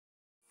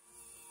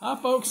Hi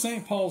folks,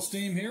 St. Paul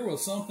Steam here with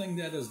something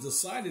that is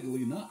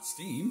decidedly not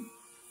steam.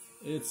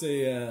 It's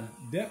a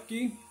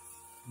Doepke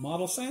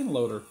model sand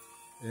loader,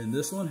 and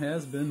this one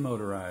has been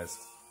motorized.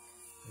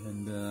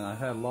 And I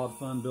had a lot of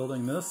fun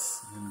building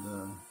this,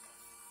 and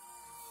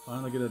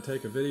finally going to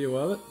take a video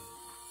of it.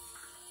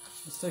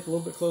 Let's take a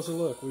little bit closer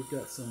look. We've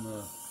got some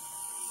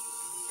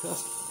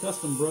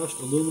custom brushed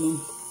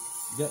aluminum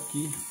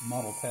Doepke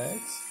model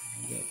tags.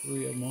 We've got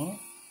 3 of them on it.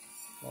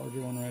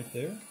 Larger one right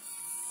there.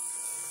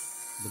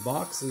 The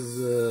box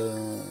is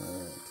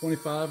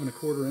 25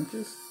 1/4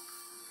 inches,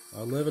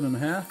 11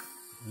 1/2,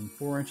 and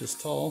 4 inches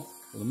tall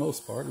for the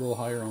most part. A little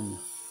higher on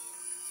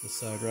this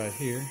side right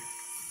here.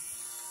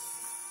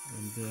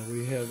 And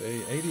we have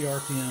a 80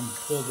 RPM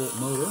 12-volt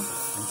motor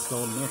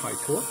installed in there, high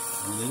torque,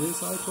 and it is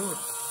high torque,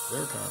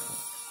 very powerful.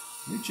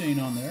 New chain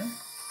on there.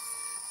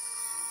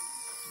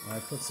 I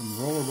put some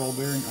roller ball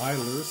bearing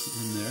idlers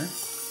in there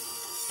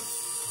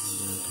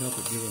and help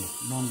it give a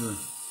longer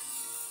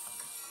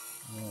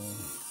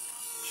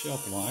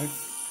shelf life.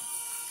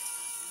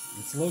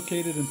 It's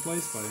located in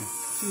place by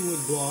 2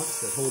 wood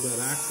blocks that hold that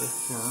axle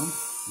firm,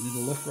 and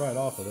it'll lift right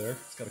off of there.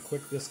 It's got a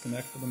quick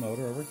disconnect for the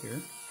motor over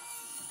here.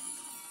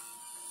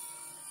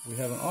 We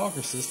have an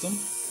auger system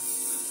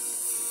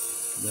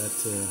that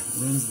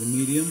runs the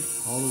medium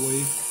all the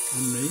way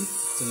underneath.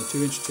 It's in a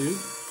 2-inch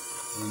tube,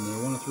 and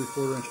they're 1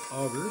 3/4 inch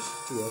augers,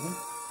 2 of them,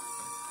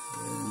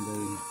 and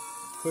they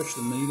push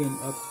the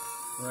medium up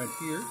right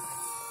here,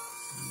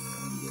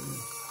 and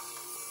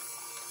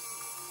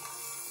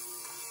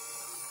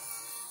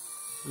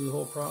through the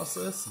whole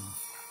process and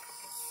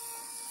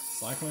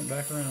cycling it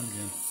back around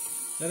again.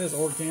 That is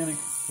organic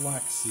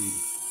flaxseed.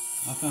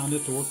 I found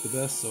it to work the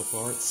best so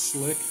far. It's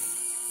slick,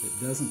 it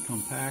doesn't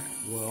compact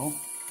well,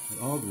 it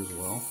augers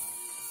well.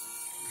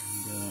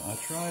 And I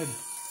tried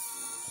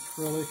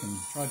acrylic and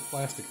tried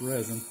plastic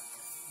resin,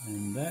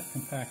 and that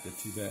compacted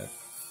too bad.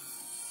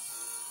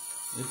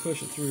 It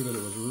pushed it through, but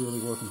it was really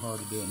working hard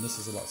to do it, and this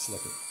is a lot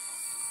slicker.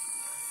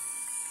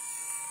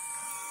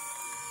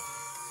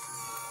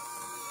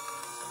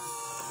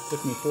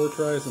 Took me 4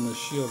 tries on this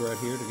shield right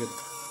here to get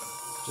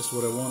just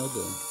what I wanted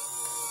to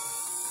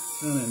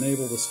kind of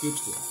enable the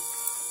scoops to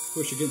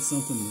push against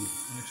something and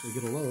actually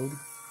get a load.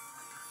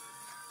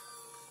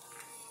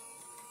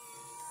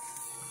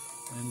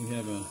 And we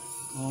have a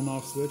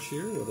on-off switch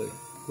here with a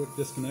quick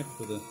disconnect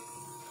for the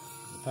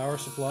power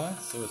supply,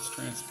 so it's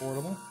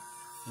transportable.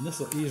 And this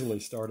will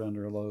easily start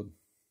under a load.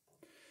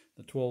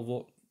 The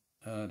 12-volt,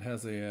 it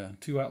has a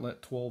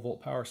 2-outlet 12-volt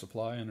power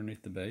supply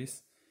underneath the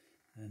base.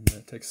 And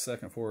it takes a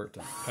second for it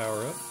to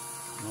power up,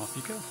 and off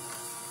you go.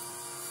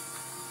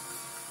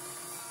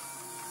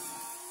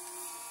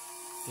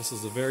 This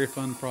is a very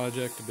fun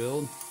project to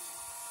build,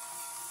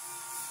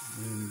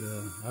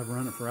 and I've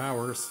run it for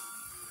hours,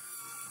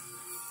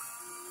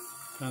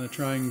 kind of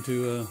trying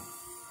to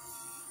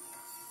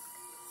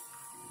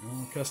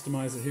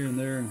customize it here and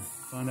there and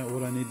find out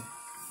what I need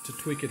to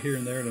tweak it here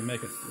and there to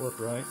make it work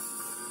right.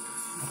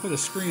 I put a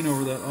screen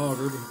over that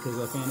auger because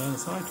I found out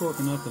it's high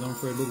torque enough that I'm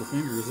afraid little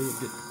fingers, it would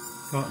get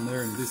caught in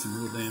there and do some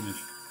real damage.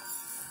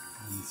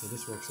 And so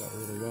this works out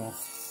really well.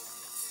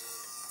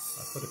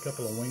 I put a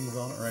couple of wings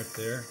on it right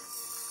there,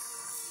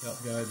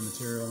 help guide the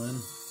material in.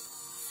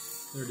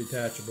 They're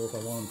detachable if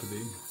I want them to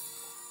be,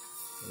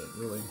 but it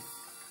really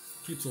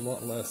keeps a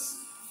lot less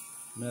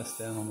mess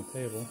down on the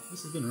table.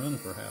 This has been running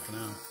for half an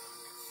hour.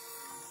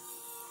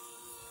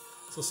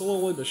 So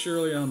slowly but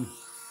surely I'm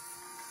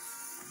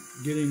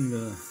getting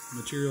the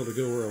material to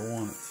go where I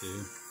want it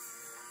to.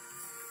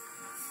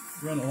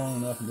 Run it long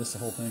enough and just the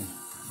whole thing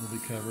will be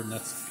covered, and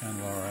that's kind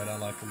of alright. I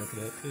like to look at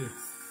that too.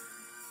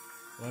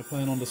 So I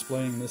plan on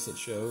displaying this at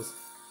shows.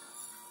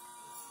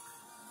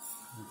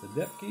 It's a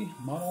Doepke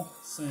model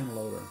sand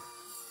loader,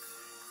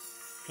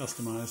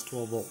 customized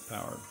 12-volt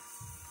powered.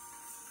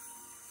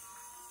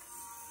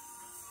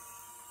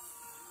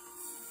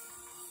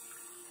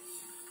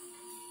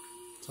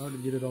 It's hard to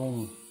get it all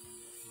in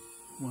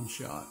one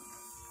shot.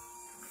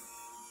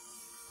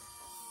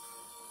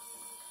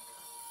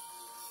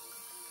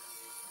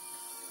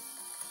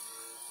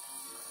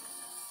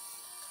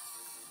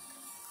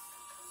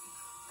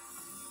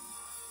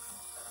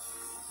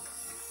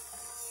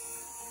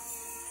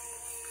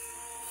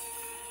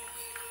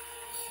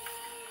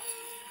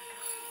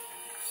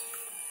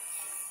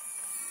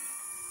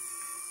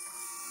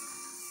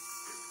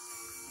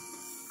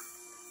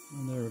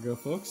 And there we go,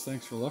 folks.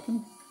 Thanks for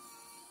looking.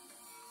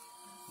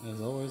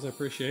 As always, I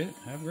appreciate it.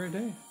 Have a great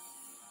day.